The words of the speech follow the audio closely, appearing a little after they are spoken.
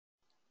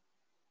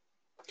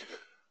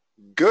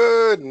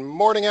Good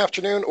morning,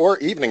 afternoon, or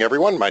evening,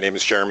 everyone. My name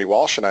is Jeremy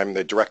Walsh, and I'm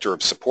the Director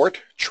of Support,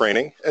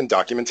 Training, and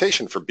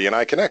Documentation for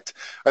BNI Connect.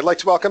 I'd like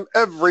to welcome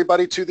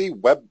everybody to the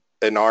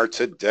webinar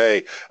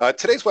today.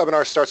 Today's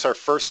webinar starts our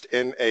first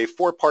in a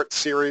four-part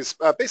series,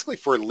 basically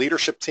for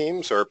leadership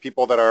teams or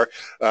people that are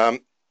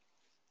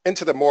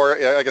into the more,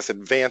 I guess,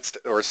 advanced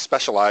or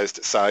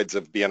specialized sides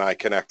of BNI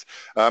Connect.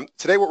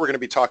 Today what we're going to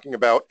be talking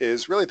about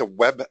is really the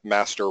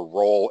webmaster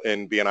role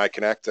in BNI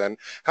Connect and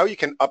how you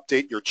can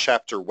update your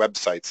chapter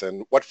websites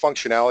and what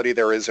functionality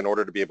there is in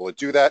order to be able to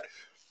do that.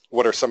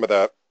 What are some of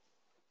the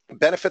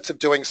benefits of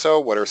doing so?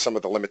 What are some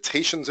of the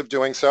limitations of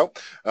doing so?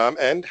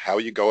 And how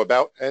you go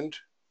about and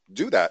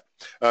do that.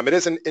 It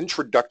is an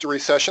introductory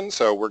session,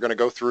 so we're going to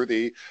go through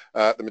the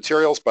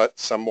materials, but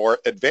some more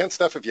advanced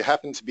stuff. If you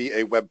happen to be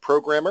a web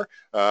programmer,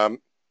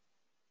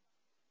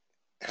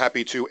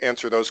 happy to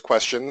answer those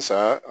questions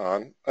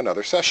on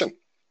another session.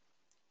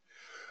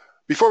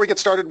 Before we get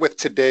started with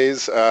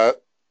today's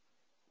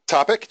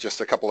topic, just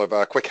a couple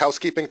of quick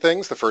housekeeping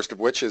things, the first of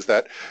which is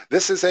that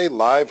this is a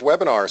live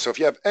webinar, so if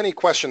you have any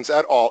questions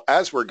at all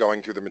as we're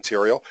going through the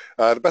material,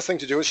 the best thing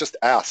to do is just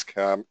ask.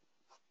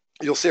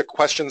 You'll see a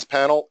questions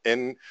panel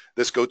in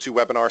this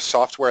GoToWebinar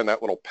software in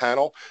that little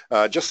panel.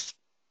 Just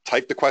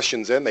type the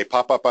questions in, they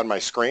pop up on my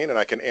screen, and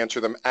I can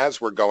answer them as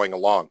we're going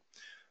along.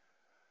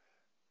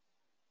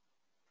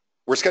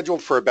 We're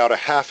scheduled for about a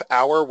half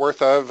hour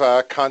worth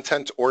of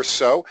content or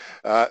so.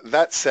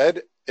 That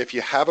said, if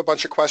you have a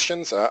bunch of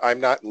questions, I'm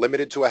not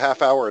limited to a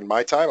half hour in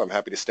my time. I'm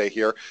happy to stay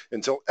here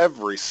until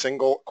every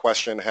single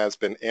question has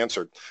been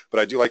answered. But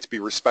I do like to be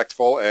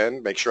respectful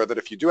and make sure that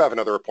if you do have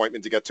another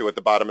appointment to get to at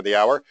the bottom of the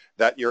hour,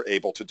 that you're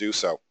able to do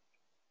so.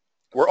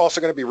 We're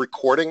also going to be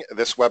recording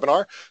this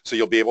webinar, so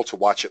you'll be able to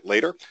watch it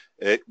later.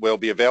 It will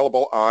be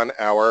available on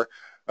our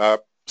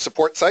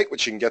support site,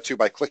 which you can get to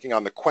by clicking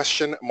on the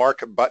question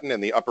mark button in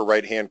the upper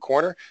right-hand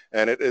corner.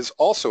 And it is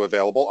also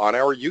available on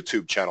our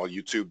YouTube channel,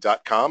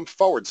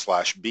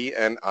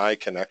 youtube.com/BNI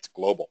Connect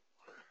Global.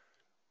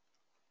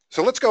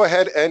 So let's go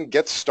ahead and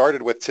get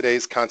started with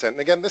today's content.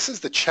 And again, this is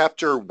the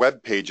chapter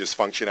web pages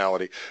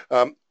functionality.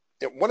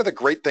 One of the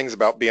great things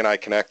about BNI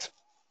Connect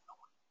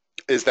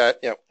is that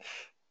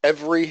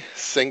every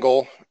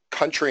single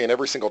country and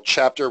every single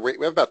chapter, we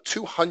have about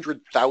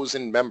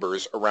 200,000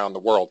 members around the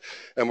world,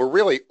 and we're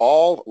really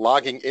all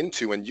logging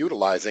into and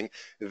utilizing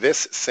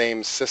this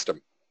same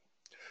system.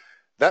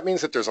 That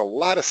means that there's a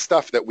lot of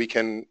stuff that we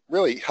can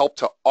really help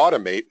to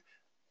automate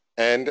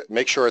and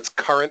make sure it's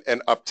current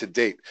and up to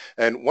date.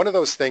 And one of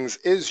those things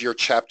is your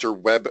chapter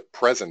web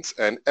presence,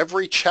 and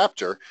every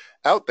chapter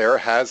out there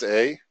has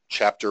a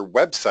chapter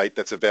website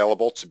that's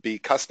available to be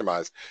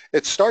customized.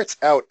 It starts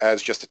out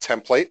as just a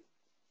template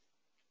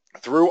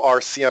through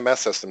our CMS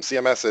system.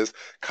 CMS is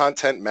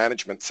Content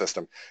Management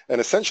System. And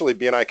essentially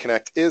BNI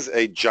Connect is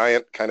a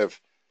giant kind of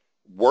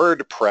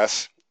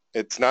WordPress.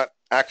 It's not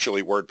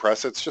actually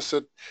WordPress.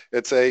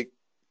 It's a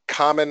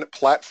common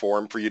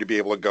platform for you to be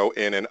able to go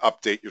in and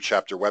update your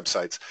chapter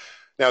websites.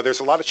 Now,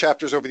 there's a lot of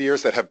chapters over the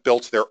years that have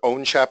built their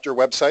own chapter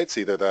websites.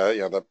 Either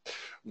the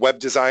web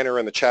designer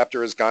in the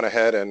chapter has gone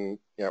ahead and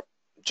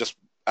just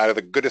out of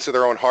the goodness of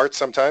their own hearts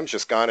sometimes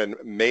just gone and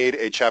made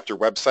a chapter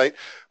website.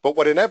 But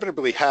what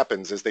inevitably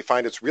happens is they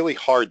find it's really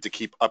hard to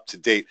keep up to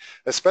date,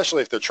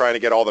 especially if they're trying to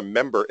get all the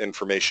member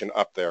information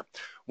up there.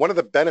 One of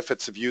the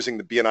benefits of using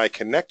the BNI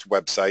Connect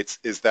websites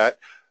is that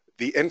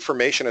the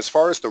information as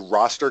far as the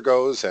roster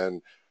goes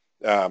and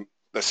the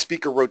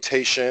speaker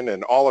rotation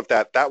and all of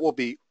that, that will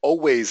be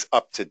always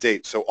up to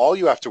date. So all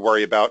you have to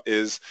worry about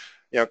is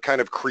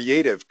kind of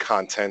creative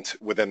content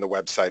within the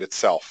website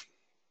itself.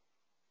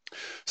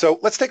 So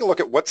let's take a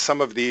look at what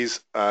some of these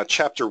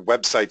chapter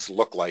websites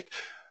look like.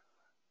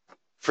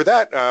 For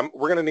that,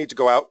 we're going to need to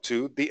go out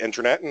to the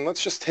internet, and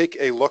let's just take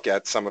a look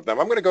at some of them.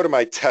 I'm going to go to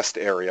my test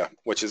area,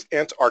 which is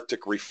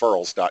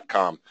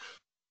antarcticreferrals.com.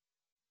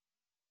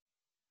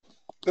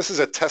 This is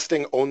a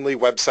testing-only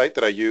website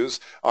that I use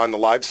on the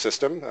live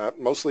system,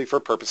 mostly for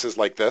purposes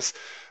like this.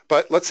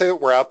 But let's say that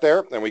we're out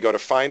there and we go to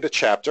find a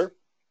chapter.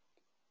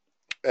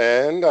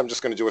 And I'm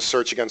just going to do a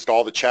search against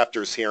all the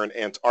chapters here in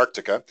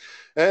Antarctica.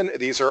 And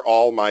these are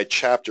all my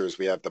chapters.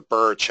 We have the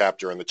Burr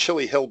chapter and the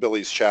Chili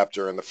Hillbillies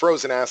chapter and the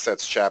Frozen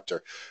Assets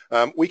chapter.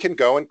 We can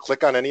go and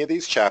click on any of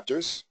these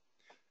chapters.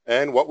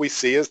 And what we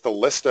see is the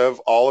list of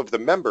all of the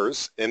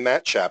members in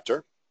that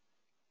chapter.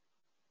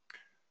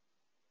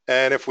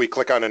 And if we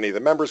click on any of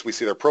the members, we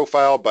see their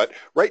profile. But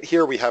right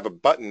here, we have a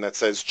button that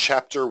says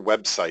Chapter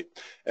Website.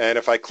 And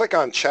if I click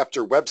on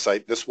Chapter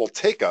Website, this will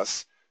take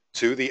us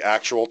to the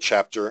actual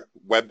chapter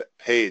web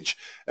page.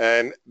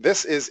 And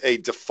this is a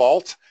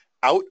default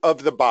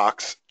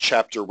out-of-the-box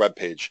chapter web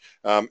page.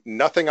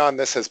 Nothing on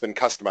this has been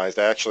customized.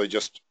 I actually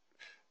just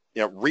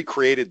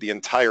recreated the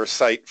entire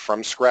site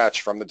from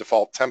scratch from the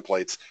default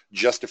templates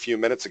just a few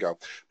minutes ago.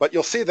 But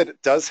you'll see that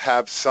it does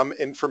have some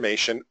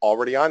information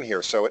already on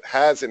here. So it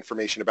has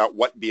information about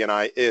what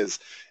BNI is.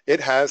 It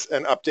has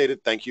an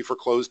updated thank you for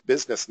closed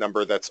business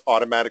number that's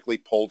automatically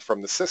pulled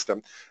from the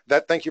system.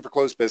 That thank you for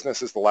closed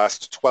business is the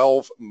last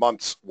 12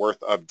 months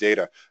worth of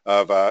data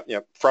of,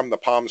 from the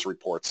PALMS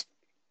reports.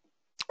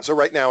 So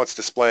right now it's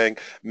displaying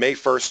May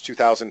 1st,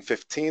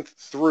 2015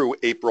 through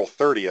April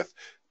 30th,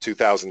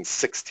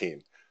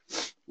 2016.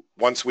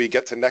 Once we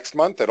get to next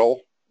month,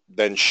 it'll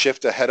then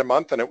shift ahead a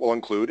month and it will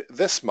include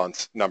this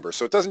month's number.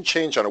 So it doesn't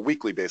change on a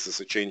weekly basis,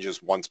 it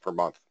changes once per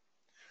month.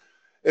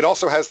 It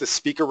also has the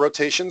speaker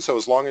rotation, so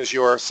as long as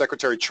your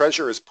Secretary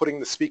Treasurer is putting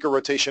the speaker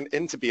rotation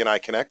into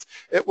BNI Connect,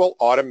 it will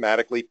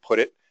automatically put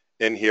it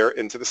in here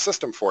into the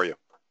system for you.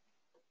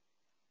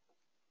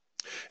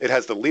 It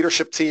has the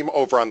leadership team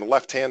over on the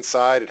left-hand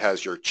side. It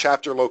has your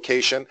chapter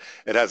location.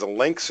 It has a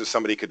link so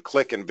somebody could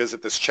click and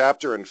visit this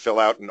chapter and fill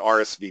out an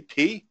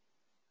RSVP.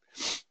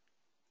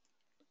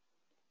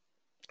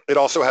 It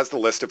also has the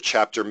list of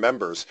chapter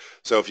members.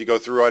 So if you go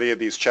through any of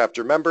these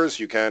chapter members,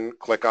 you can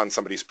click on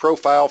somebody's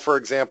profile, for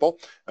example.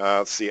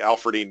 See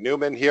Alfred E.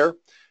 Newman here,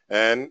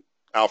 and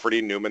Alfred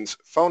E. Newman's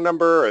phone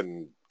number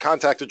and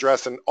contact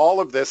address, and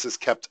all of this is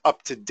kept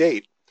up to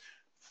date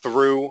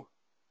through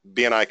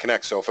BNI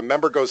Connect. So if a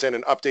member goes in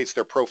and updates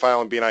their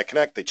profile in BNI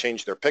Connect, they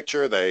change their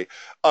picture, they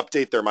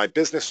update their My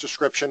Business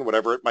description,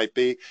 whatever it might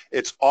be,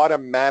 it's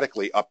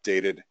automatically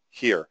updated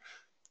here.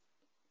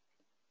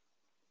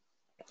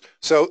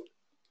 So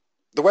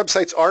the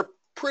websites are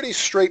pretty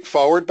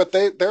straightforward, but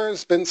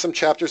there's been some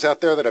chapters out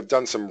there that have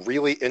done some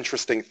really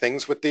interesting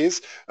things with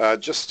these.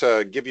 Just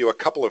to give you a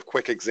couple of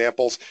quick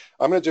examples,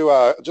 I'm going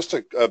to do just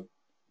a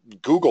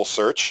Google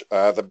search.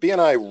 The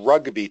BNI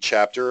Rugby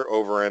chapter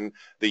over in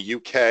the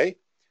UK.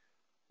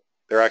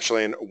 They're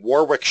actually in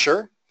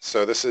Warwickshire,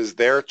 so this is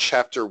their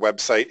chapter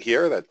website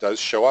here that does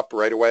show up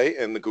right away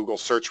in the Google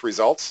search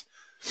results.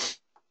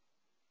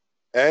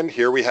 And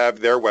here we have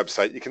their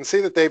website. You can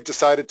see that they've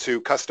decided to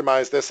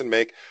customize this and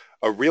make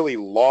a really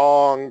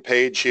long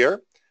page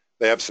here.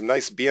 They have some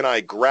nice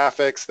BNI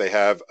graphics. They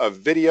have a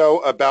video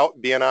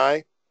about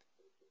BNI,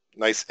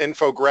 nice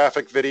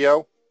infographic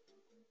video.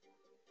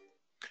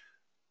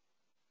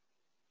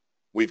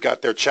 We've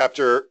got their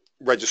chapter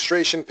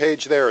registration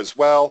page there as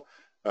well.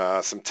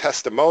 Some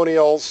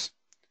testimonials,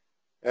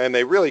 and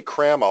they really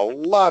cram a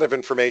lot of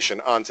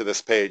information onto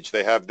this page.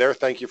 They have their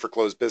thank you for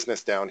closed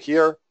business down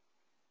here,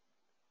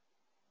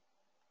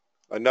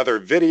 another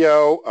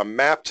video, a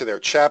map to their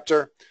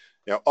chapter,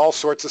 all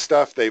sorts of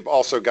stuff. They've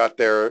also got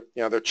their,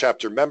 their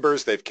chapter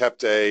members. They've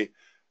kept a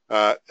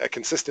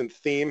consistent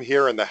theme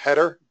here in the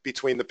header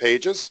between the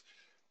pages.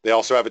 They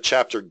also have a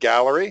chapter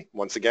gallery.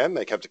 Once again,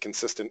 they kept a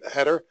consistent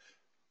header.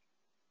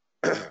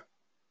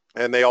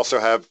 And they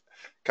also have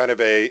kind of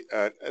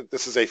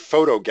this is a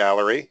photo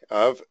gallery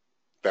of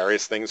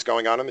various things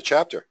going on in the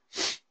chapter.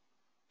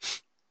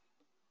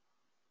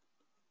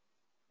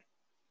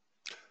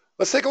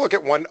 Let's take a look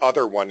at one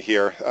other one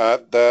here,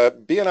 the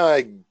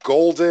BNI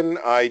Golden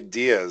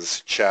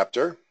Ideas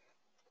chapter.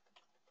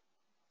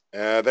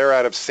 They're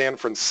out of San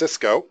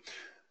Francisco.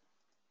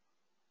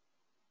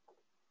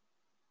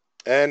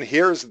 And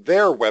here's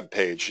their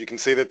webpage. You can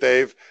see that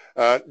they've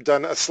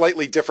done a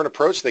slightly different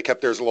approach. They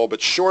kept theirs a little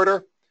bit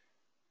shorter,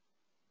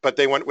 but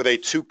they went with a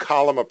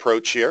two-column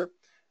approach here.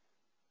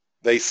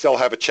 They still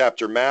have a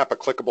chapter map, a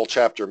clickable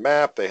chapter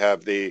map. They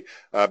have the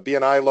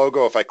BNI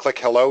logo. If I click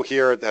hello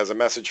here, it has a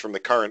message from the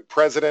current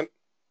president.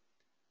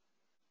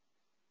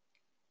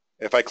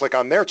 If I click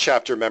on their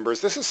chapter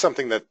members, this is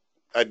something that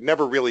I'd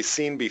never really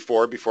seen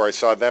before I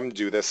saw them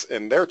do this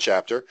in their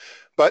chapter.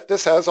 But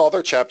this has all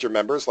their chapter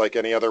members like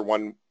any other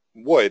one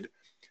would.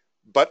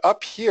 But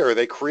up here,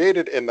 they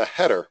created in the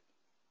header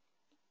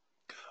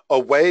a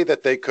way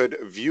that they could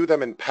view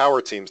them in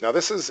power teams. Now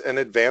this is an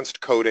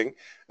advanced coding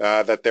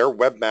that their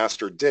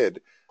webmaster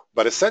did,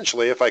 but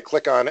essentially if I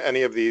click on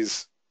any of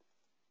these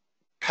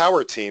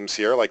power teams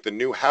here, like the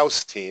new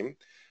house team,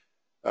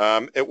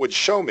 it would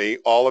show me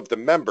all of the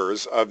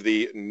members of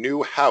the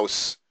new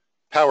house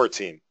power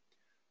team.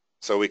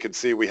 So we could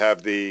see we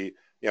have the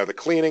the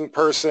cleaning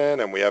person,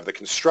 and we have the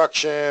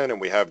construction,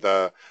 and we have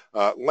the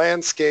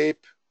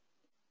landscape,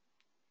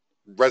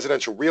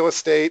 residential real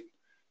estate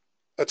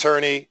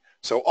attorney.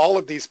 So all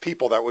of these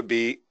people that would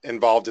be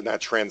involved in that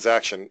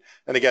transaction.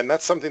 And again,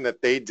 that's something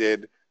that they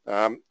did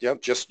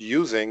just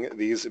using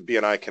these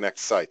BNI Connect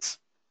sites.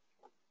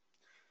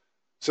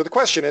 So the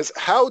question is,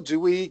 how do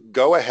we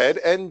go ahead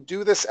and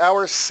do this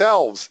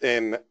ourselves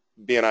in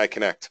BNI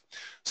Connect?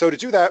 So to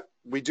do that,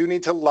 we do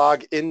need to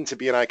log into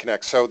BNI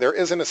Connect. So there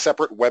isn't a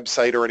separate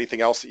website or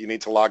anything else that you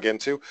need to log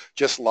into.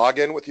 Just log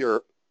in with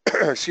your,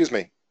 excuse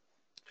me,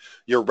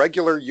 your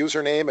regular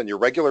username and your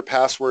regular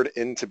password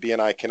into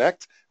BNI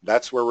Connect.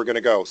 That's where we're going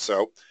to go.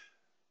 So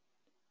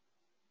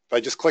if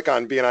I just click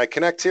on BNI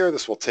Connect here,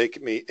 this will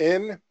take me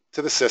in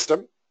to the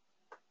system.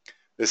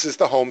 This is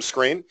the home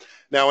screen.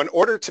 Now, in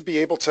order to be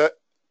able to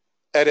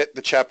edit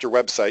the chapter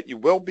website, you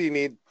will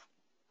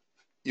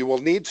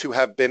need to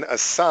have been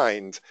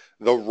assigned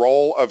the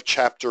role of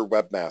chapter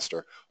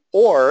webmaster.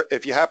 Or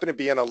if you happen to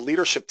be in a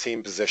leadership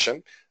team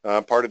position,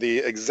 part of the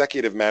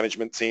executive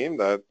management team,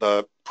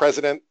 the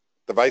president,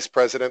 the vice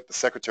president, the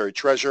secretary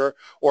treasurer,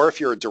 or if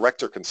you're a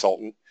director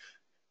consultant,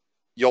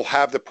 you'll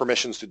have the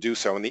permissions to do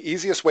so. And the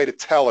easiest way to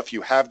tell if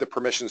you have the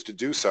permissions to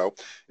do so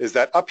is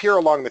that up here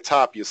along the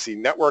top, you'll see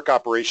Network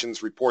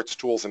Operations, Reports,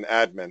 Tools, and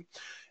Admin.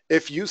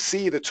 If you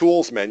see the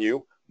Tools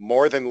menu,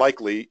 more than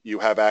likely you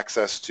have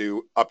access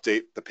to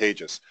update the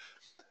pages.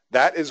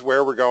 That is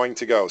where we're going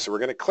to go. So we're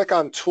going to click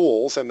on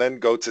Tools and then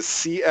go to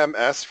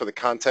CMS for the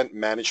Content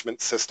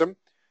Management System.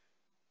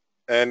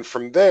 And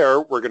from there,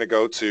 we're going to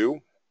go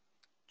to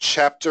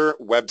Chapter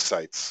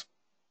Websites.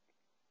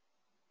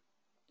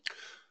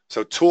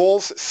 So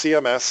Tools,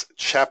 CMS,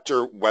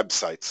 Chapter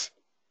Websites.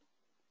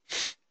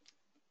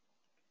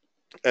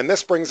 And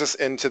this brings us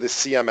into the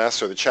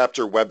CMS or the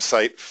Chapter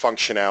Website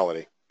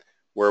functionality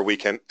where we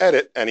can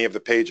edit any of the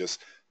pages.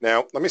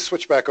 Now, let me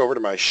switch back over to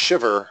my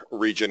Shiver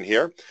region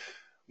here.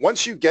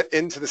 Once you get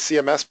into the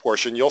CMS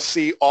portion, you'll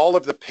see all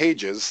of the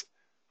pages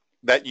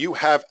that you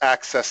have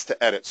access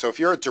to edit. So if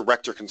you're a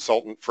director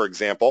consultant, for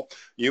example,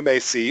 you may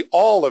see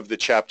all of the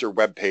chapter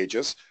web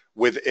pages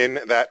within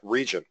that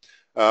region.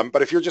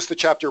 But if you're just the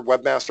chapter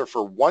webmaster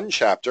for one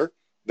chapter,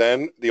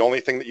 then the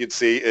only thing that you'd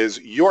see is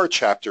your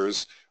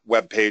chapter's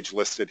web page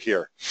listed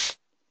here.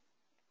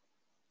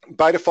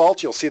 By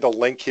default, you'll see the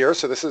link here.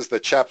 So this is the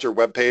chapter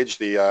web page.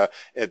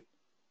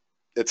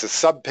 It's a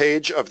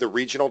sub-page of the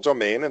regional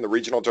domain, and the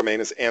regional domain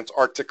is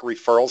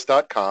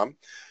antarcticreferrals.com.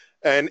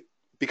 And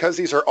because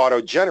these are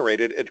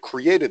auto-generated, it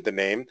created the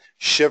name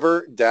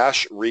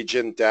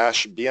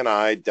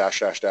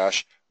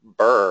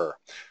shiver-region-bni-BUR.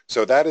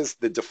 So that is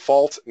the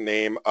default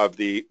name of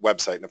the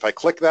website. And if I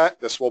click that,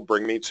 this will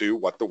bring me to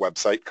what the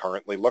website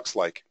currently looks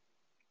like.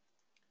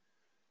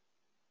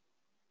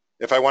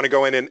 If I want to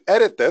go in and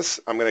edit this,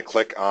 I'm going to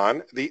click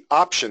on the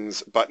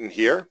Options button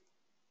here.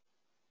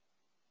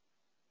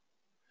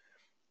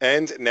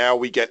 And now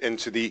we get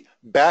into the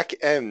back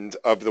end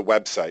of the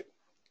website.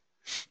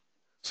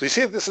 So you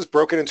see that this is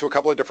broken into a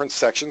couple of different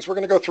sections. We're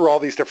going to go through all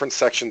these different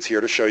sections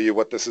here to show you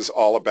what this is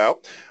all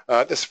about.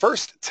 This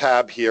first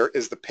tab here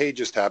is the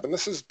Pages tab, and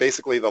this is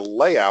basically the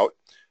layout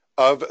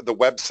of the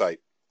website.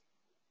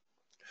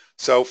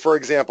 So for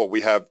example,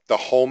 we have the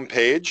home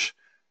page,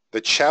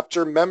 the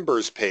chapter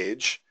members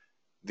page,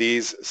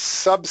 these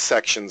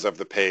subsections of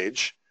the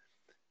page,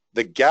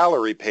 the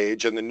gallery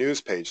page, and the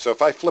news page. So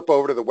if I flip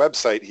over to the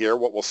website here,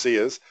 what we'll see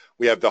is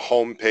we have the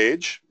home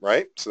page,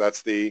 right? So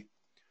that's the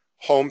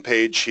home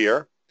page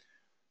here.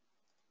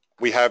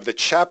 We have the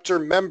chapter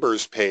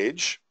members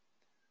page.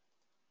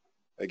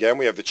 Again,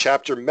 we have the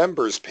chapter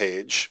members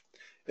page.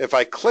 If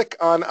I click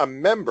on a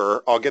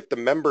member, I'll get the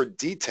member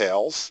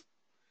details.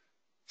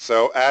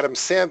 So Adam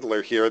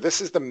Sandler here, this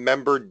is the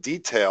member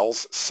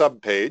details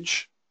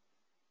subpage.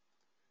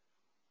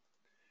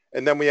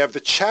 And then we have the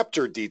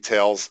chapter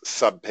details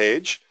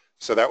subpage.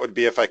 So that would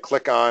be if I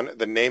click on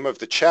the name of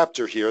the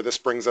chapter here, this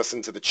brings us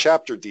into the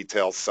chapter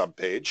details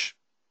subpage.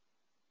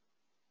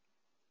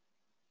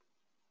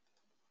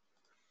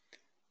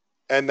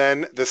 And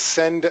then the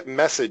send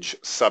message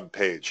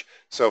subpage.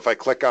 So if I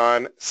click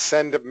on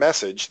send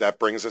message, that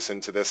brings us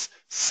into this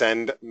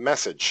send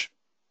message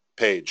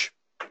page.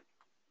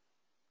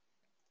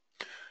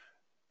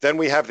 Then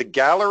we have the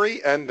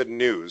gallery and the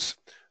news.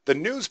 The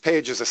news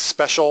page is a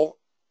special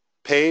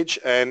page,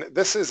 and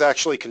this is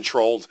actually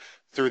controlled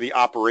through the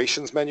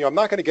operations menu. I'm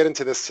not going to get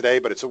into this today,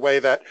 but it's a way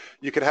that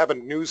you can have a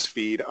news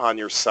feed on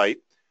your site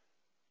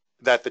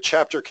that the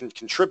chapter can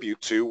contribute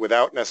to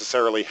without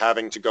necessarily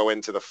having to go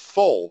into the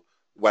full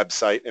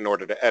website in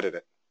order to edit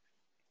it.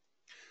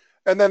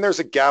 And then there's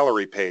a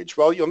gallery page.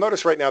 Well, you'll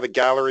notice right now the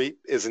gallery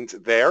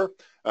isn't there,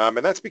 and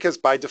that's because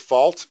by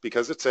default,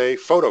 because it's a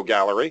photo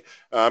gallery,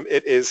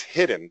 it is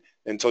hidden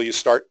until you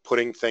start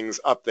putting things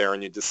up there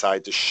and you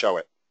decide to show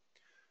it.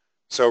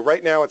 So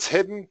right now it's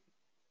hidden.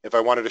 If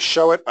I wanted to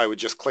show it, I would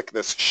just click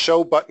this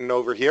show button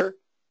over here.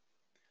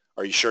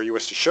 Are you sure you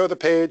wish to show the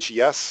page?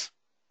 Yes.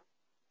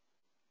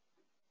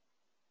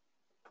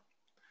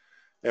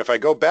 And if I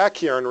go back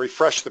here and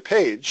refresh the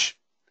page,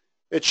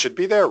 it should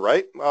be there,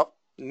 right? Well,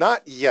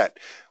 not yet.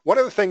 One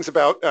of the things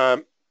about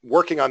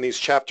working on these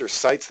chapter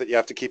sites that you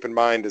have to keep in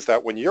mind is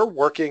that when you're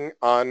working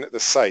on the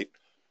site,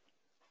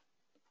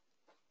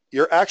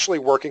 you're actually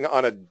working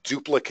on a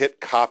duplicate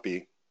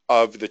copy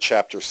of the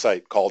chapter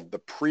site called the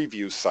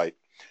preview site.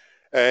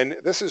 And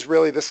this is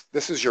really, this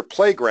is your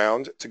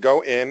playground to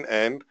go in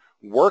and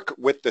work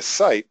with the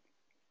site,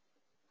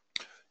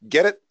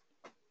 get it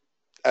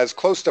as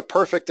close to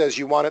perfect as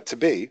you want it to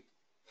be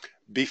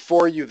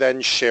before you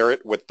then share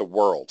it with the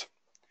world.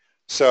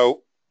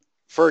 So,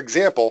 for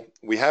example,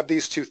 we have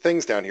these two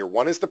things down here.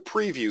 One is the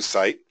preview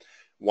site,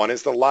 one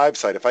is the live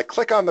site. If I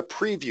click on the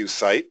preview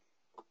site,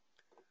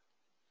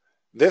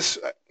 this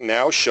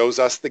now shows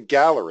us the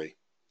gallery.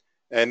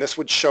 And this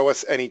would show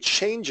us any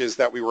changes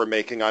that we were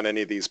making on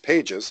any of these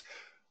pages.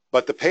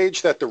 But the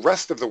page that the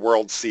rest of the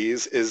world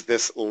sees is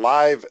this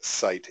live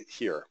site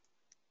here.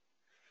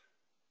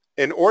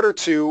 In order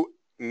to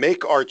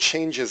make our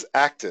changes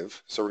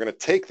active, so we're going to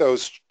take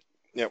those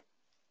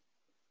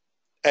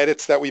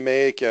edits that we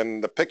make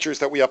and the pictures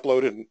that we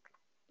uploaded and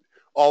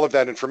all of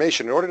that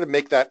information. In order to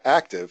make that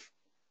active,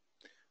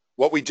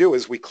 what we do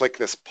is we click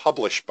this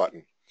publish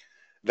button.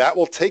 That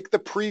will take the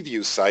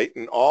preview site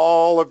and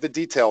all of the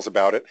details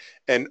about it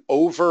and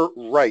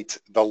overwrite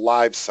the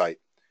live site.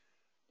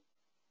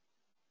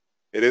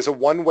 It is a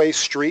one-way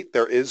street.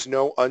 There is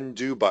no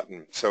undo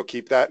button. So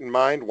keep that in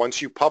mind.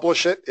 Once you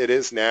publish it, it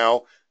is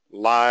now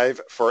live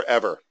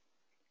forever.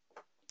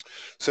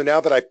 So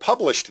now that I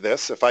published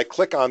this, if I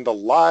click on the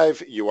live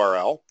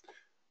URL,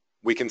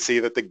 we can see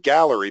that the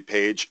gallery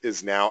page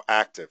is now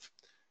active.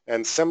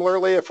 And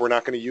similarly, if we're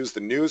not going to use the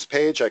news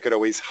page, I could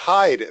always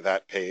hide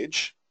that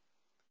page.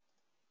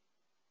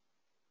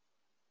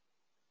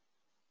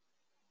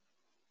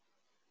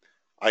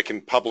 I can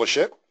publish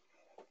it.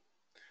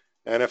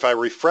 And if I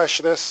refresh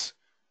this,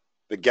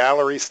 the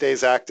gallery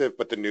stays active,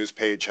 but the news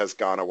page has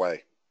gone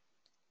away.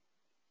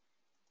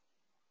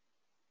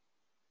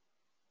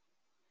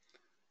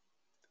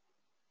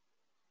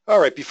 All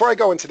right, before I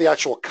go into the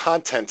actual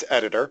content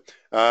editor,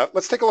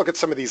 let's take a look at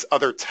some of these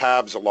other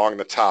tabs along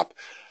the top.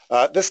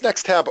 This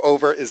next tab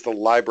over is the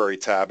library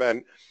tab,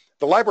 and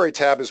the library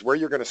tab is where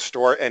you're going to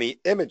store any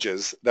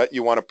images that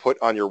you want to put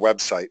on your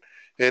website.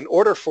 In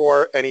order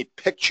for any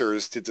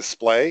pictures to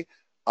display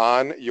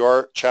on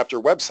your chapter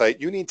website,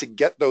 you need to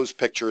get those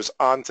pictures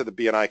onto the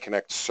BNI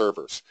Connect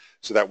servers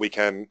so that we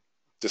can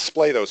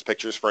display those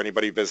pictures for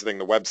anybody visiting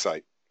the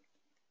website.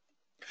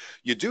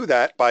 You do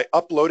that by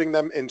uploading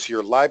them into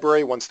your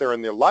library. Once they're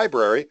in the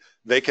library,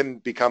 they can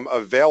become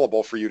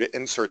available for you to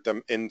insert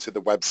them into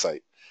the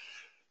website.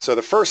 So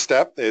the first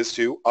step is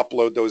to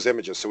upload those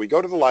images. So we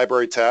go to the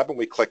library tab and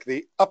we click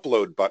the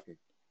upload button.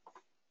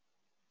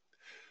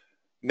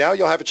 Now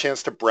you'll have a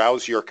chance to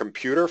browse your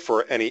computer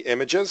for any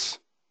images.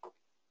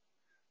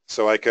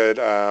 So I could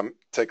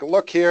take a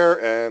look here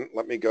and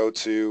let me go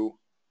to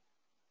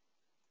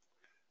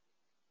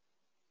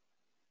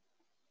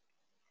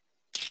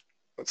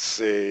let's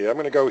see, I'm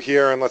going to go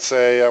here and let's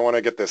say I want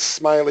to get this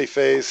smiley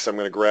face. I'm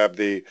going to grab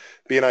the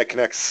BNI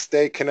Connect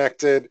Stay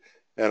Connected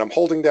and I'm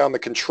holding down the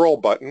control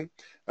button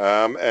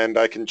and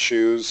I can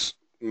choose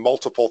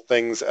multiple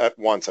things at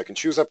once. I can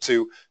choose up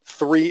to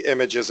 3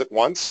 images at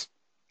once.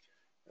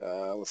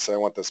 Let's say I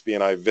want this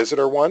BNI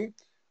Visitor one.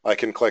 I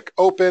can click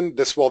Open.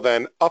 This will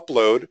then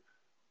upload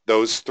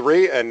those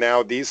 3, and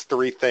now these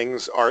 3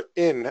 things are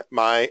in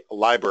my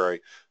library.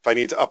 If I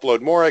need to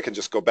upload more, I can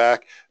just go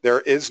back.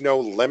 There is no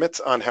limit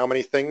on how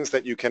many things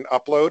that you can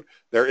upload.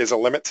 There is a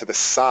limit to the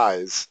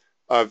size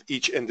of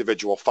each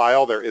individual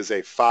file. There is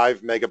a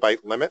 5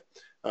 megabyte limit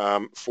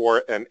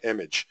for an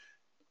image.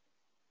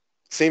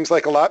 Seems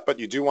like a lot, but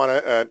you do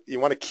want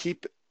to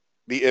keep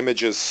the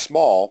images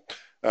small,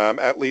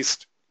 at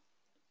least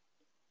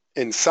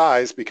in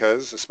size,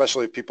 because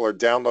especially if people are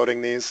downloading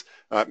these,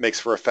 it makes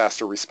for a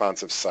faster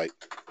responsive site.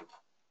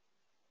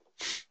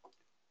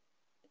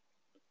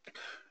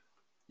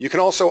 You can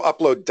also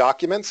upload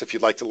documents if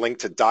you'd like to link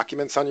to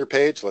documents on your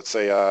page, let's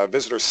say a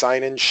visitor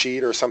sign-in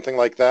sheet or something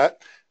like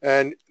that.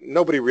 And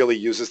nobody really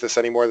uses this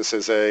anymore. This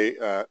is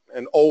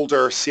an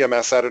older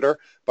CMS editor,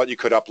 but you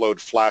could upload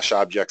Flash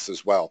objects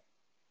as well.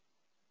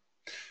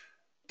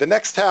 The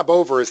next tab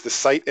over is the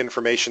Site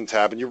Information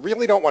tab, and you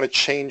really don't want to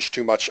change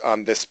too much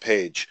on this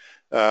page.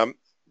 The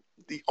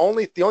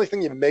only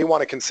thing you may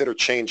want to consider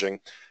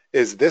changing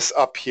is this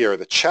up here,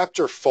 the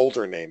chapter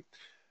folder name.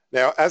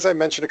 Now, as I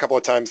mentioned a couple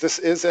of times, this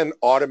is an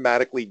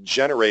automatically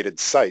generated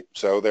site.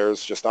 So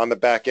there's just on the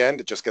back end,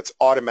 it just gets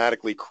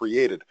automatically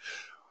created.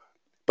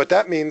 But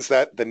that means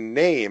that the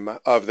name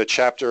of the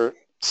chapter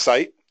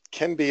site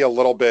can be a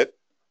little bit,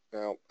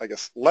 well, I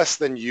guess, less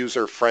than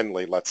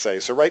user-friendly, let's say.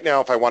 So right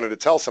now, if I wanted to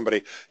tell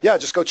somebody, yeah,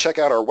 just go check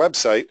out our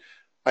website,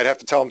 I'd have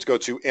to tell them to go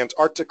to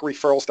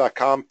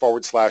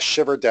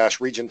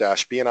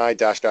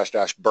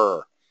antarcticreferrals.com/shiver-region-bni-BR.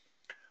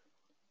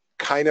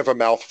 Kind of a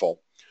mouthful.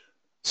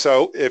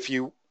 So if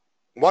you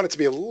want it to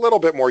be a little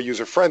bit more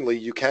user-friendly,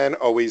 you can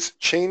always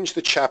change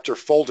the chapter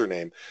folder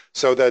name.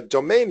 So the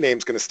domain name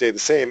is going to stay the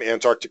same,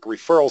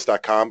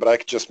 antarcticreferrals.com, but I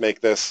could just make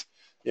this,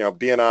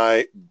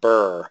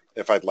 BNI-BR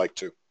if I'd like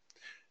to.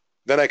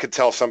 Then I could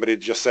tell somebody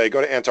to just say,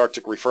 go to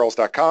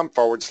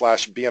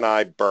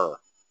antarcticreferrals.com/BNI-BR.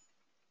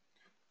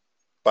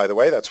 By the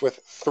way, that's with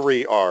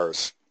 3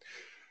 R's.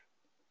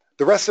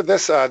 The rest of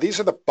this, these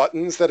are the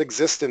buttons that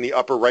exist in the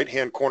upper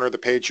right-hand corner of the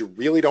page. You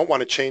really don't want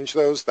to change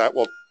those.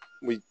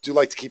 We do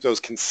like to keep those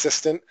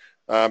consistent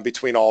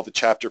between all the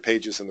chapter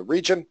pages in the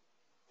region.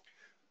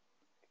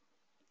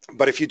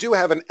 But if you do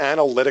have an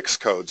analytics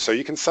code, so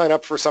you can sign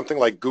up for something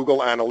like Google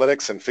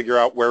Analytics and figure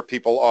out where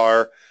people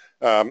are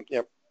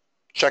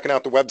checking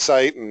out the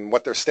website and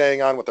what they're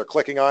staying on, what they're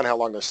clicking on, how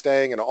long they're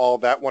staying, and all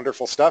that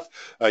wonderful stuff.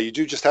 You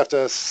do just have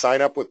to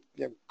sign up with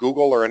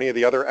Google or any of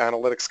the other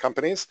analytics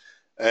companies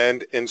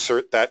and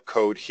insert that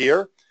code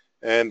here,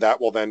 and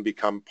that will then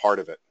become part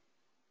of it.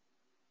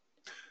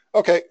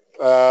 Okay,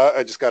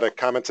 I just got a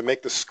comment to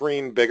make the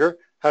screen bigger.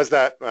 How's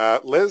that,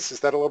 Liz?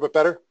 Is that a little bit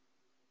better?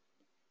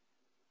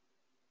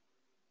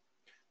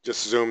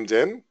 Just zoomed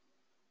in.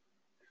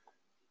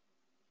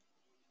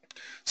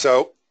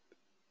 So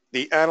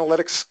the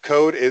analytics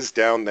code is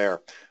down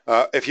there.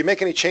 If you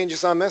make any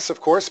changes on this, of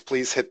course,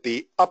 please hit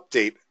the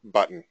update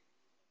button.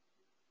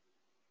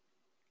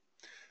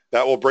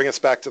 That will bring us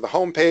back to the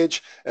home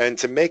page. And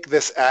to make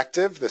this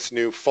active, this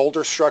new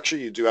folder structure,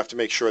 you do have to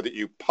make sure that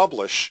you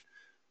publish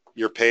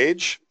your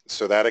page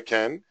so that it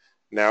can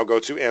now go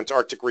to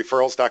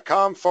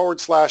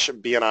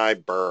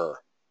antarcticreferrals.com/BNI Burr.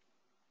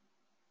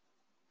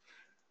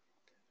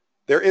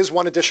 There is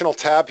one additional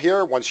tab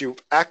here. Once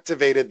you've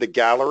activated the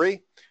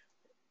gallery,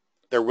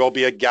 there will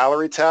be a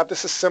gallery tab.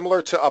 This is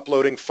similar to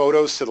uploading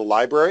photos to the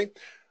library,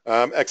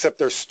 except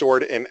they're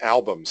stored in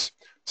albums.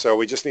 So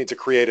we just need to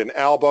create an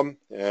album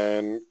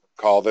and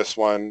call this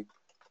one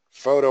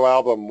Photo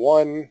Album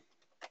 1,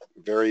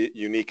 very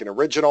unique and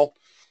original.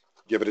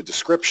 Give it a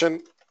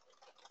description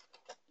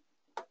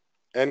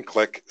and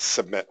click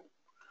Submit.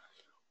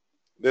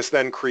 This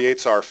then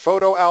creates our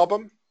photo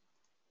album,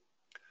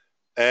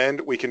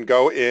 and we can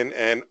go in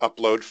and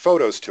upload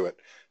photos to it.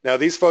 Now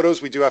these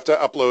photos we do have to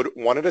upload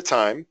one at a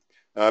time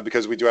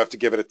because we do have to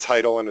give it a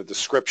title and a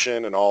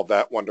description and all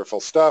that wonderful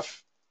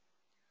stuff.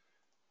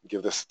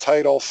 Give this a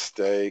title,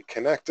 Stay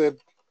Connected,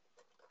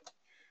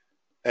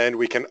 and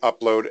we can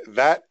upload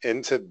that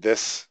into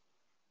this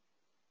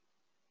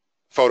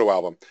photo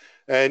album.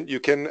 And you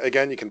can,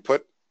 again, you can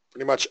put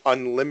pretty much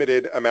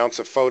unlimited amounts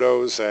of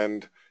photos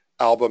and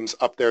albums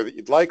up there that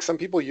you'd like. Some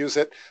people use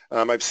it.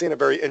 I've seen a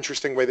very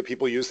interesting way that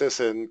people use this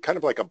in kind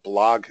of like a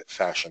blog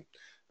fashion.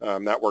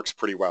 That works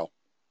pretty well.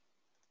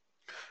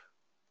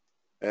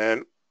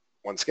 And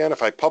once again,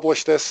 if I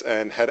publish this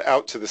and head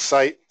out to the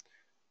site,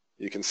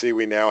 you can see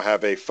we now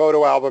have a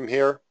photo album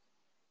here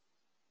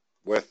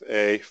with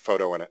a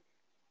photo in it.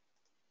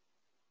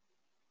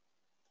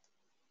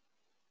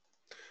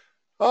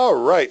 All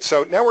right,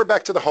 so now we're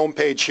back to the home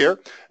page here,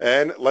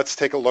 and let's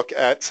take a look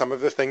at some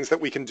of the things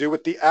that we can do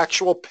with the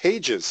actual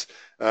pages.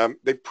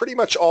 They pretty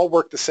much all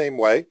work the same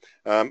way.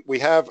 We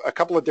have a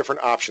couple of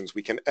different options.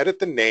 We can edit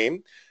the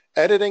name.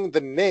 Editing the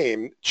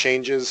name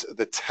changes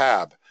the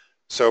tab.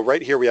 So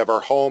right here we have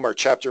our home, our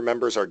chapter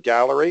members, our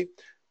gallery.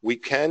 We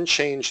can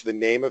change the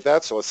name of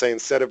that. So let's say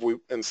instead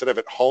of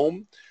it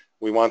home,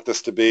 we want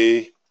this to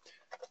be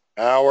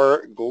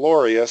Our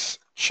Glorious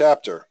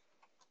Chapter.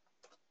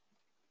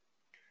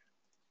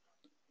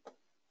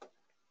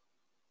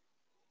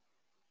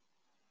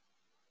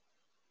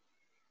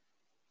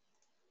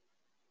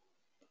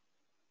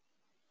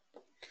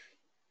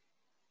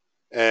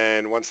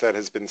 And once that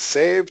has been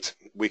saved,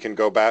 we can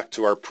go back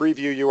to our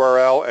preview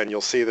URL, and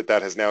you'll see that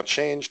that has now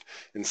changed.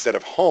 Instead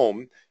of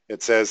home,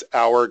 it says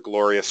Our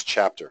Glorious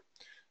Chapter.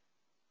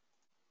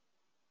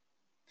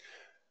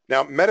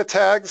 Now, meta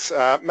tags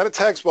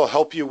will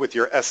help you with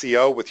your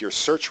SEO, with your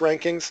search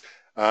rankings.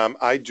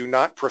 I do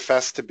not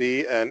profess to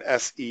be an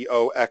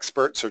SEO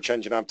expert, search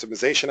engine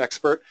optimization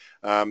expert.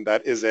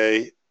 That is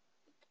a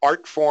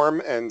art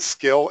form and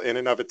skill in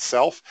and of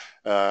itself.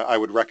 I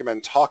would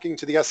recommend talking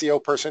to the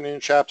SEO person in your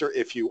chapter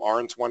if you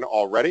aren't one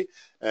already,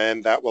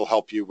 and that will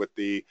help you with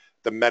the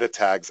meta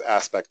tags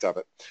aspect of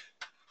it.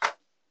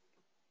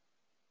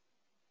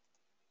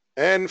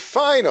 And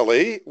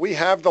finally, we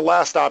have the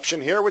last option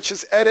here, which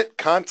is edit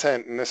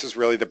content, and this is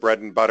really the bread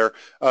and butter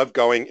of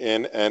going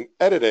in and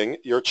editing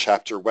your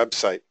chapter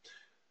website.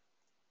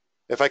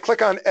 If I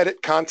click on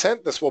edit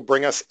content, this will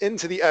bring us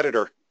into the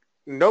editor.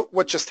 Note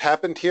what just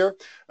happened here.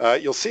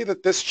 You'll see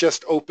that this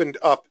just opened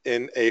up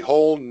in a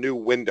whole new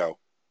window.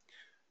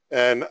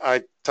 And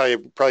I tell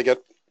you, probably get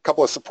a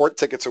couple of support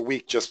tickets a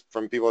week just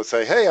from people that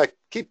say, hey, I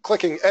keep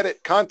clicking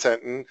edit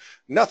content and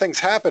nothing's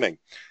happening.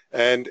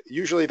 And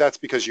usually that's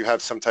because you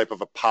have some type of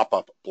a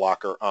pop-up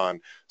blocker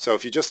on. So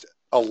if you just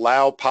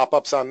allow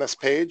pop-ups on this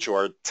page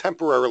or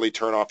temporarily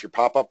turn off your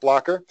pop-up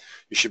blocker,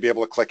 you should be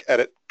able to click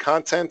edit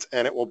content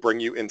and it will bring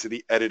you into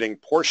the editing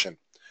portion.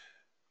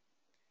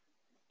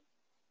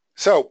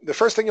 So the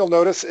first thing you'll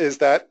notice is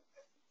that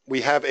we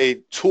have a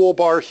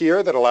toolbar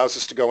here that allows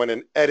us to go in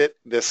and edit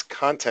this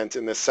content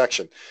in this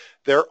section.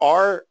 There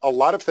are a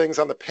lot of things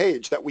on the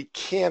page that we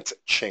can't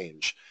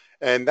change,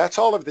 and that's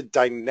all of the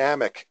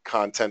dynamic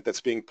content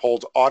that's being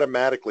pulled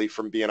automatically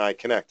from BNI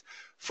Connect.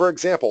 For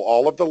example,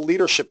 all of the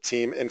leadership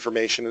team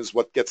information is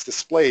what gets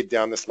displayed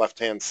down this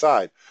left-hand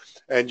side,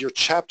 and your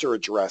chapter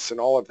address and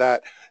all of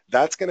that,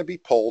 that's going to be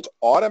pulled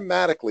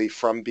automatically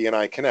from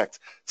BNI Connect.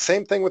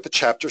 Same thing with the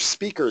chapter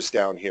speakers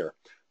down here.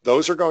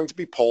 Those are going to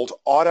be pulled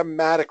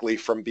automatically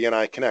from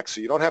BNI Connect,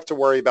 so you don't have to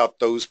worry about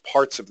those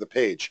parts of the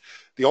page.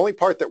 The only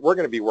part that we're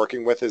going to be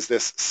working with is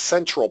this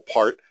central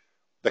part,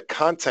 the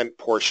content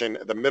portion,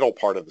 the middle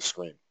part of the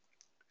screen.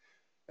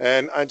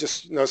 And I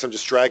just notice I'm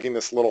just dragging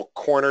this little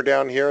corner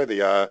down here,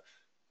 the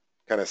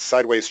kind of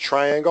sideways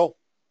triangle,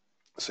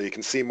 so you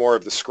can see more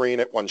of the screen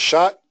at one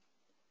shot.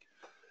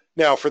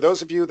 Now, for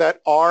those of you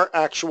that are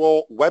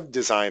actual web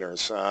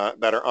designers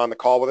that are on the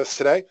call with us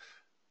today,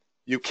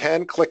 you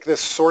can click this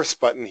source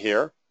button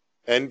here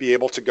and be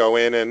able to go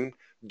in and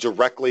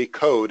directly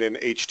code in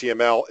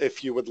HTML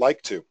if you would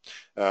like to.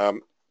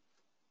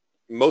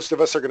 Most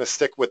of us are going to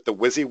stick with the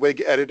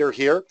WYSIWYG editor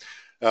here,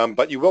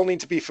 but you will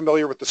need to be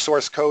familiar with the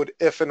source code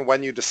if and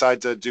when you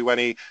decide to do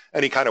any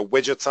kind of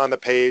widgets on the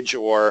page,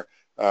 or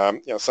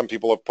some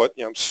people have put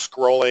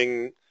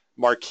scrolling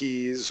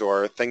marquees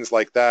or things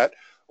like that.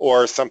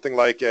 or something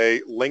like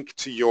a link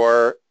to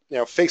your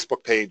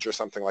Facebook page or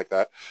something like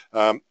that.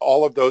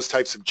 All of those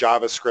types of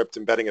JavaScript,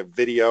 embedding a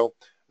video,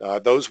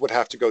 those would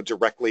have to go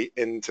directly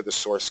into the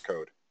source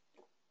code.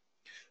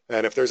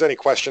 And if there's any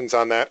questions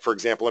on that, for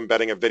example,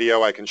 embedding a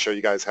video, I can show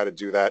you guys how to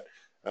do that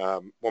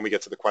when we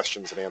get to the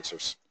questions and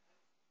answers.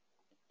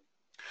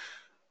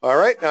 All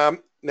right,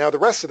 now the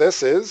rest of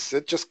this is,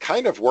 it just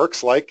kind of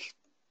works like,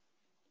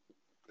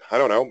 I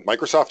don't know,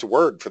 Microsoft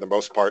Word for the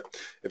most part.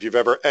 If you've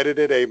ever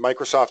edited a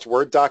Microsoft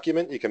Word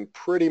document, you can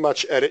pretty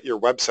much edit your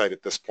website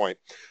at this point.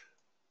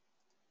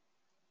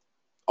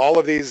 All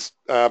of these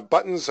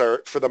buttons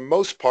are, for the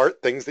most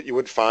part, things that you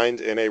would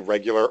find in a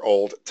regular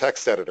old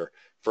text editor.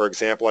 For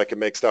example, I can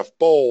make stuff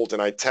bold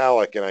and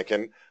italic, and I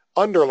can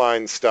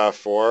underline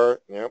stuff, or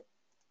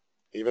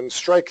even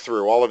strike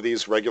through, all of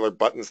these regular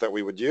buttons that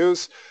we would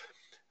use.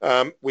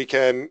 We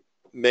can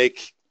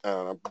make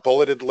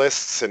bulleted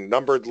lists and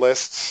numbered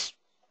lists.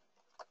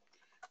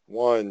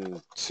 1,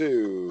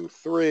 2,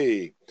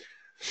 3.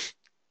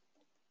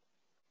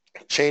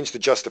 Change the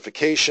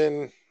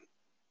justification.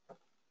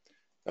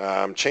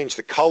 Change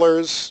the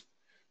colors.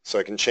 So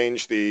I can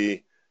change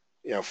the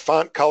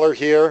font color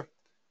here.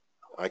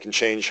 I can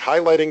change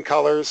highlighting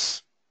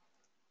colors.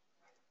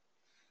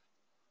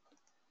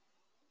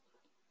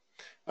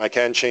 I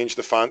can change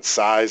the font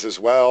size as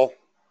well.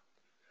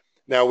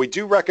 Now, we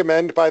do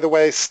recommend, by the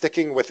way,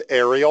 sticking with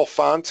Arial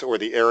font, or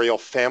the Arial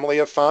family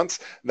of fonts.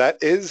 That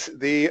is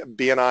the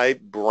BNI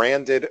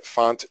branded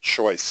font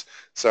choice.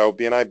 So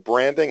BNI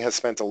branding has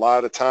spent a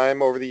lot of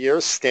time over the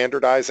years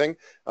standardizing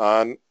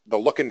on the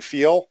look and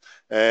feel,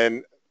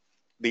 and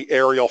the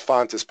Arial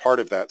font is part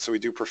of that. So we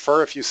do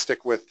prefer if you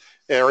stick with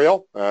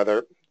Arial.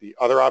 The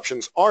other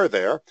options are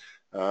there,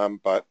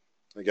 but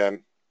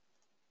again,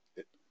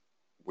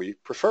 we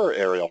prefer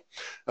Arial.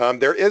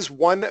 There is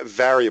one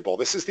variable.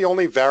 This is the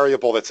only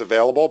variable that's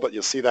available, but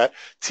you'll see that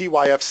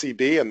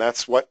TYFCB, and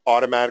that's what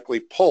automatically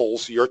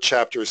pulls your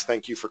chapter's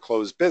thank you for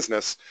closed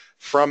business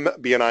from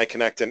BNI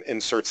Connect and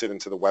inserts it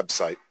into the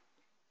website.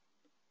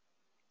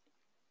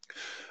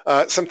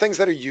 Some things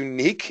that are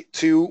unique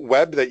to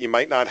web that you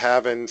might not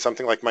have in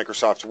something like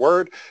Microsoft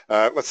Word.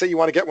 Let's say you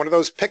want to get one of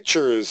those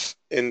pictures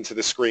into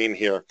the screen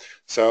here.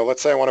 So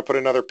let's say I want to put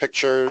another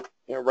picture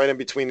right in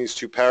between these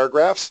two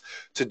paragraphs.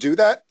 To do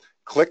that,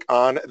 click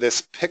on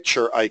this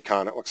picture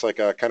icon. It looks like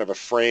a kind of a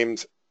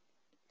framed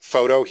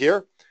photo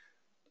here.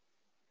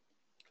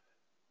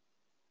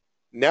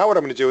 Now what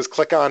I'm going to do is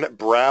click on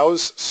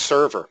Browse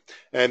Server,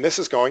 and this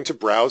is going to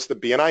browse the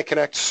BNI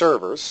Connect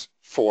servers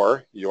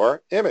for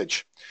your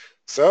image.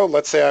 So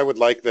let's say I would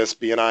like this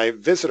BNI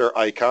visitor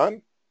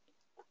icon,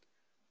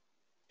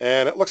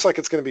 and it looks like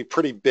it's going to be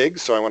pretty big,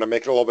 so I want to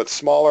make it a little bit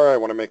smaller. I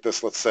want to make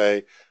this, let's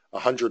say,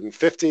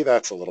 150.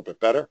 That's a little bit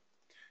better.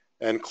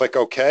 And click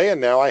OK, and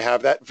now I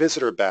have that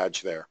visitor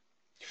badge there.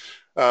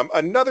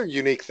 Another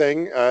unique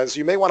thing is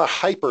you may want to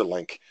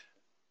hyperlink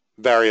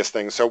various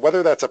things. So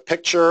whether that's a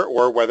picture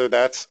or whether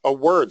that's a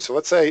word. So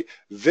let's say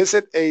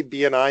visit a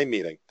BNI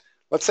meeting.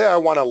 Let's say I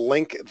want to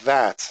link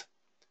that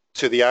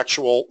to the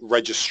actual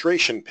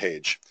registration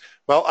page.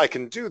 Well, I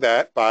can do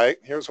that by,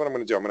 here's what I'm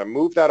going to do. I'm going to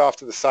move that off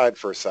to the side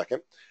for a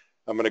second.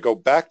 I'm going to go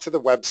back to the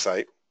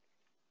website.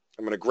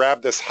 I'm going to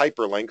grab this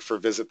hyperlink for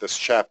visit this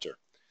chapter.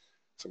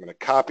 So I'm going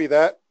to copy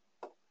that.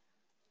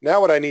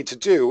 Now what I need to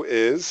do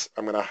is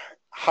I'm going to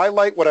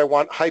highlight what I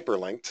want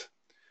hyperlinked,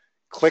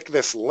 click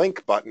this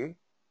link button,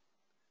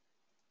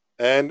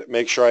 and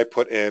make sure I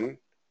put in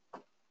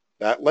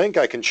that link.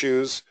 I can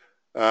choose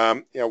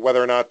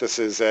whether or not this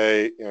is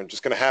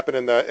just going to happen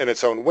in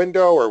its own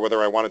window, or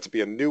whether I want it to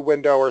be a new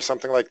window or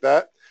something like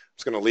that. I'm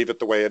just going to leave it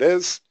the way it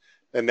is,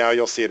 and now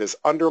you'll see it is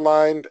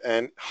underlined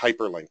and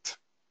hyperlinked.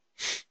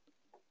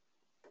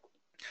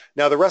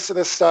 Now the rest of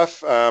this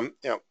stuff,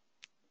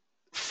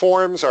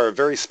 forms are a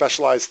very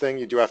specialized thing.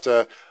 You do have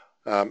to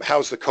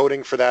house the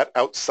coding for that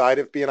outside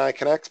of BNI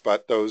Connect,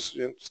 but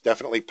it's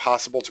definitely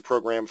possible to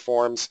program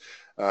forms.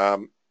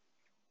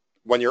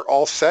 When you're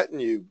all set and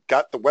you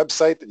got the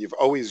website that you've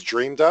always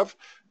dreamed of,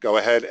 go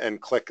ahead and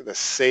click the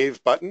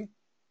Save button.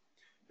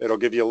 It'll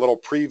give you a little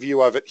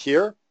preview of it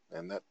here,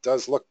 and that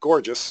does look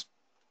gorgeous.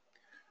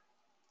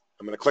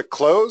 I'm going to click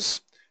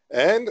Close,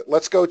 and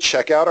let's go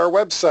check out our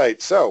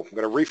website. So I'm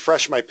going to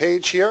refresh my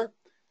page here.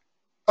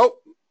 Oh,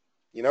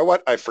 you know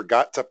what? I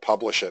forgot to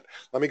publish it.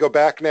 Let me go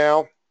back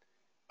now.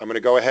 I'm going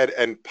to go ahead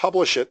and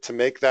publish it to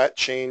make that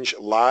change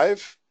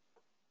live.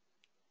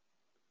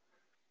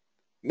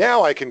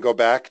 Now I can go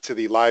back to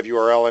the live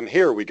URL, and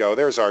here we go.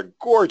 There's our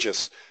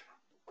gorgeous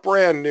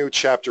brand new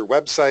chapter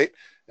website.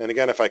 And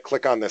again, if I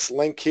click on this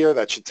link here,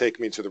 that should take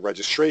me to the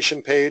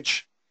registration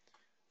page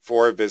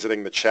for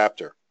visiting the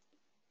chapter.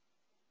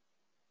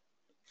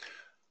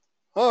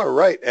 All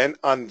right, and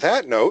on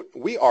that note,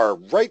 we are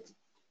right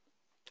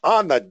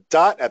on the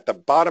dot at the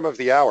bottom of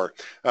the hour.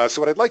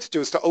 So what I'd like to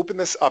do is to open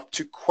this up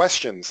to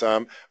questions.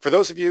 For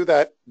those of you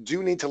that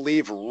do need to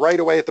leave right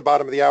away at the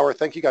bottom of the hour,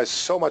 thank you guys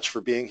so much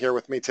for being here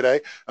with me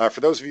today.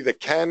 For those of you that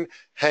can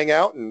hang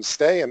out and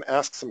stay and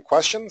ask some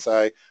questions,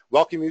 I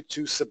welcome you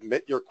to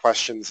submit your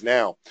questions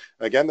now.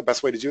 Again, the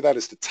best way to do that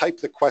is to type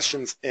the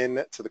questions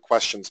into the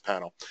questions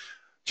panel.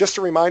 Just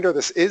a reminder,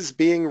 this is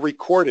being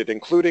recorded,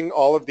 including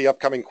all of the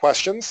upcoming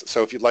questions.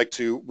 So if you'd like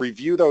to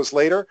review those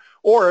later,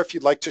 or if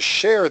you'd like to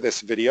share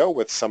this video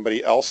with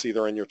somebody else,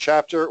 either in your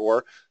chapter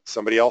or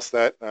somebody else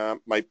that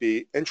might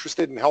be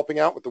interested in helping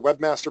out with the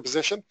webmaster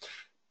position,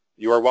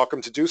 you are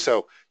welcome to do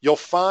so. You'll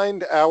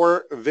find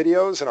our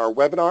videos and our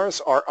webinars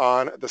are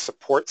on the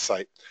support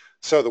site.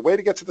 So the way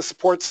to get to the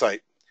support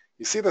site,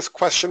 you see this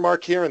question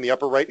mark here in the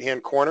upper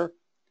right-hand corner?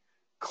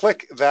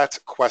 Click that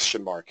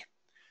question mark.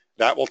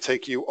 That will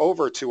take you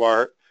over to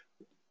our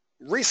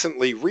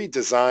recently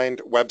redesigned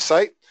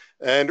website.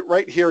 And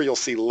right here, you'll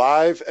see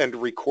live and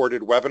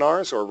recorded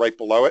webinars, or right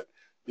below it,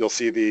 you'll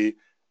see the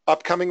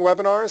upcoming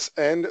webinars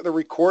and the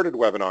recorded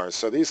webinars.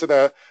 So these are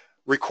the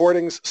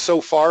recordings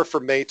so far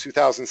for May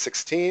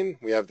 2016.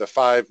 We have the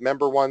 5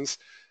 member ones,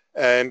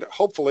 and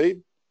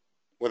hopefully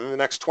within the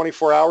next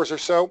 24 hours or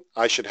so,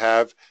 I should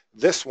have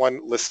this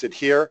one listed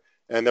here,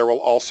 and there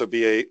will also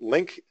be a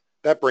link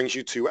that brings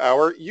you to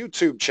our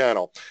YouTube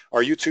channel.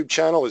 Our YouTube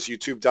channel is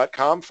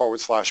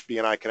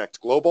youtube.com/BNI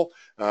Connect Global.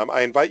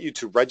 I invite you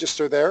to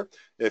register there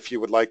if you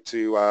would like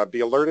to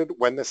be alerted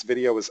when this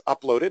video is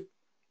uploaded.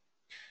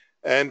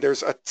 And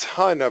there's a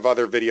ton of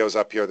other videos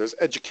up here. There's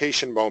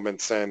education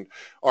moments and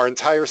our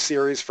entire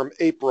series from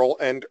April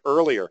and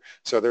earlier.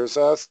 So there's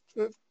a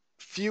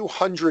few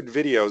hundred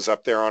videos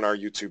up there on our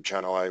YouTube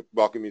channel. I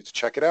welcome you to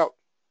check it out.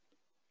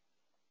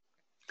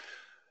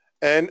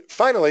 And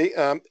finally,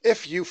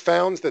 if you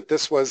found that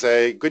this was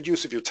a good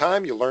use of your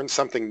time, you learned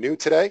something new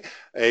today,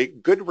 a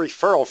good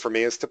referral for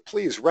me is to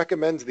please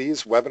recommend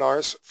these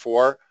webinars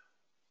for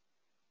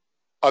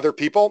other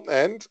people.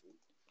 And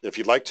if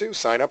you'd like to,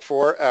 sign up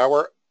for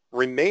our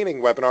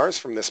remaining webinars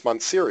from this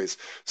month's series.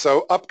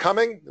 So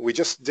upcoming, we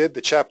just did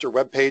the chapter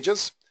web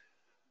pages.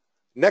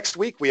 Next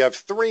week, we have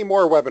 3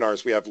 more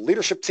webinars. We have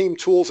leadership team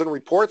tools and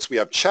reports, we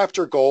have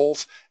chapter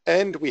goals,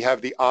 and we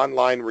have the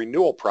online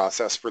renewal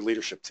process for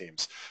leadership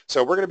teams.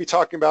 So we're going to be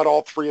talking about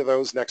all 3 of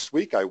those next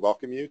week. I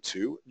welcome you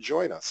to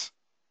join us.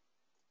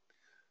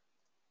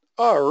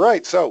 All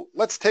right, so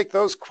let's take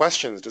those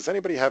questions. Does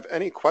anybody have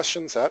any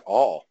questions at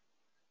all?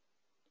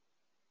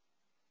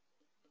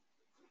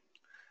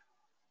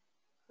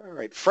 All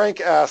right,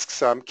 Frank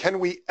asks, can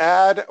we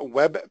add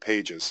web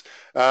pages?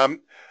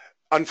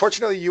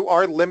 Unfortunately, you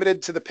are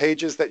limited to the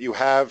pages that you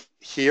have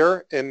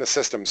here in the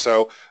system.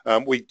 So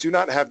we do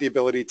not have the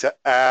ability to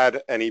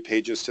add any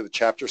pages to the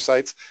chapter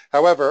sites.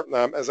 However,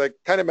 as I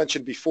kind of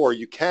mentioned before,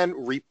 you can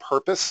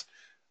repurpose,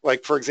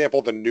 like for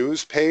example, the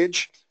news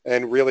page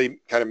and really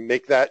kind of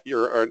make that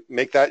your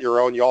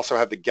own. You also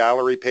have the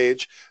gallery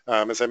page.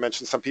 As I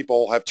mentioned, some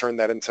people have turned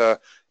that into,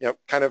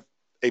 kind of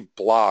a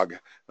blog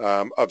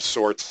of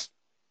sorts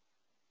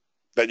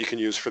that you can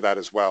use for that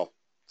as well.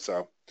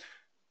 So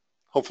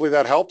hopefully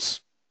that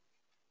helps.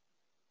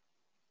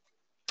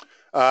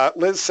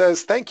 Liz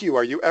says, thank you.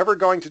 Are you ever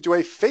going to do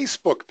a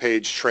Facebook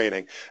page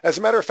training? As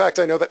a matter of fact,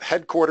 I know that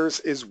headquarters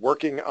is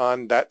working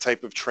on that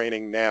type of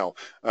training now.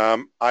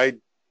 I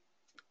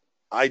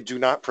do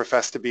not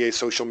profess to be a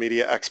social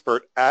media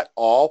expert at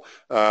all,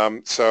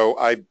 so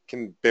I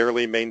can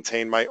barely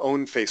maintain my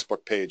own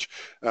Facebook page.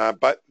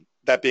 But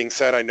that being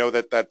said, I know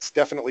that that's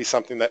definitely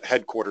something that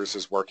headquarters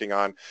is working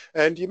on.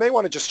 And you may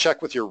want to just check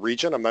with your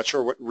region. I'm not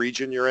sure what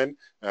region you're in,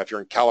 if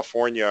you're in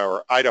California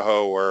or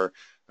Idaho or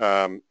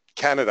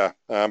Canada,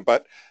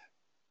 but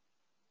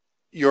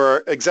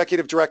your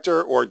executive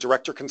director or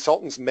director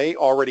consultants may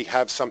already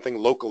have something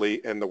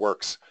locally in the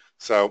works.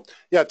 So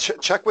yeah,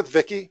 check with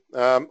Vicki.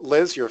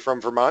 Liz, you're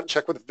from Vermont.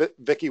 Check with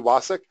Vicki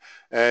Wasik,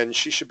 and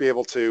she should be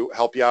able to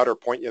help you out or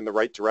point you in the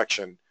right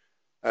direction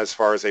as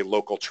far as a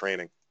local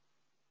training.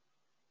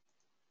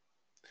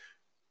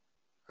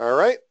 All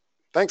right.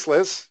 Thanks,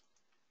 Liz.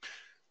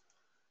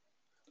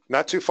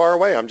 Not too far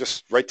away. I'm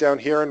just right down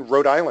here in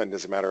Rhode Island,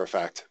 as a matter of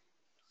fact.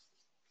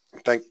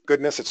 Thank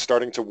goodness it's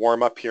starting to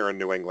warm up here in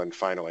New England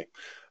finally.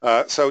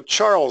 So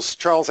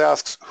Charles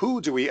asks, who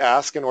do we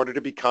ask in order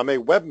to become a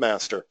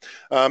webmaster?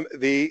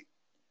 The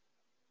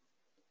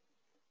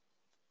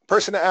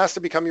person to ask to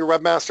become your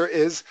webmaster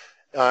is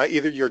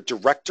either your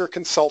director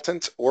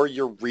consultant or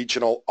your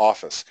regional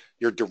office.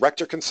 Your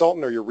director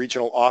consultant or your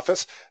regional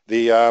office,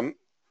 they are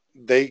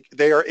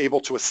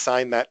able to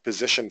assign that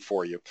position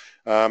for you.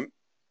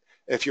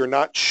 If you're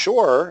not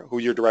sure who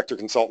your director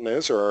consultant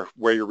is or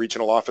where your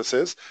regional office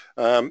is,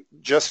 you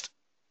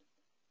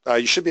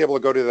should be able to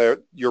go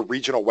to your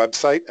regional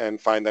website and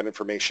find that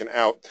information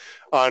out.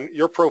 On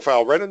your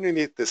profile, right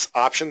underneath this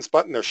options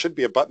button, there should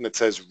be a button that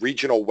says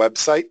regional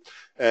website,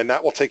 and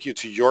that will take you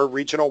to your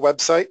regional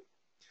website.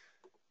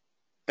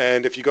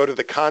 And if you go to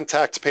the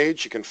contact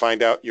page, you can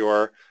find out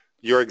your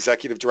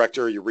executive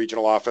director or your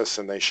regional office,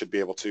 and they should be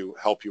able to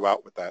help you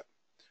out with that.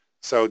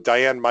 So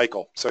Diane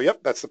Michael. So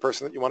yep, that's the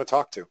person that you want to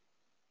talk to.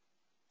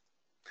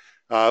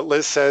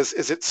 Liz says,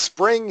 is it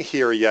spring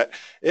here yet?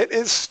 It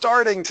is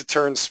starting to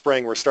turn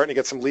spring. We're starting to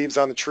get some leaves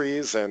on the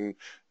trees, and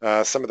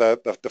some of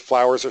the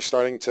flowers are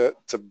starting to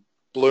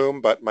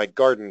bloom, but my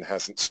garden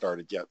hasn't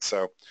started yet.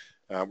 So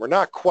we're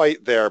not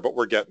quite there, but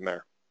we're getting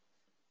there.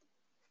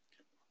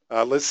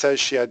 Liz says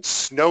she had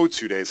snow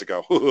 2 days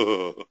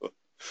ago.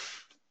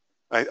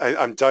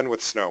 I'm done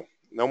with snow.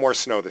 No more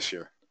snow this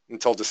year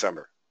until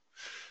December.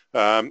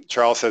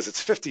 Charles says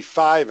it's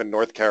 55 in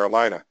North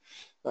Carolina.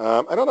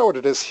 I don't know what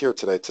it is here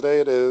today. Today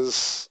it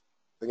is,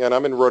 again,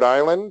 I'm in Rhode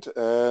Island,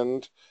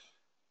 and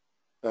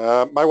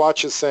my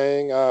watch is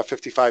saying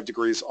 55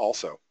 degrees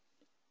also.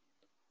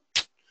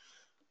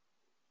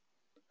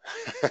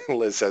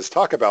 Liz says,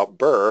 talk about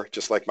Burr,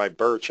 just like my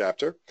Burr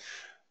chapter.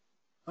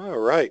 All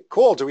right,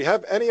 cool. Do we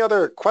have any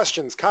other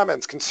questions,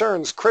 comments,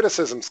 concerns,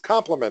 criticisms,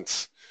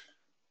 compliments?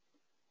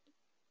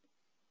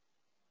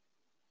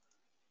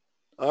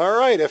 All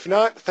right. If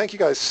not, thank you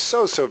guys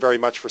so very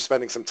much for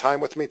spending some time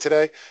with me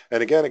today.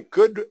 And again, a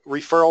good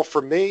referral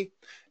from me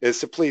is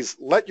to please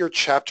let your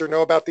chapter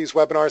know about these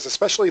webinars,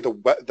 especially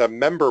the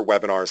member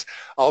webinars.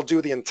 I'll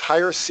do the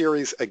entire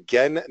series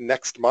again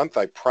next month,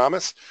 I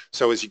promise.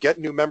 So as you get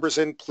new members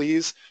in,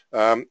 please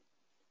let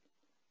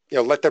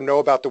them know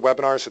about the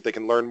webinars so that they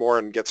can learn more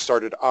and get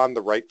started on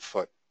the right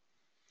foot.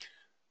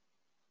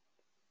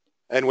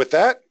 And with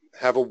that,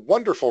 have a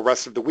wonderful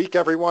rest of the week,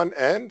 everyone,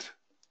 and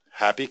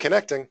happy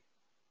connecting.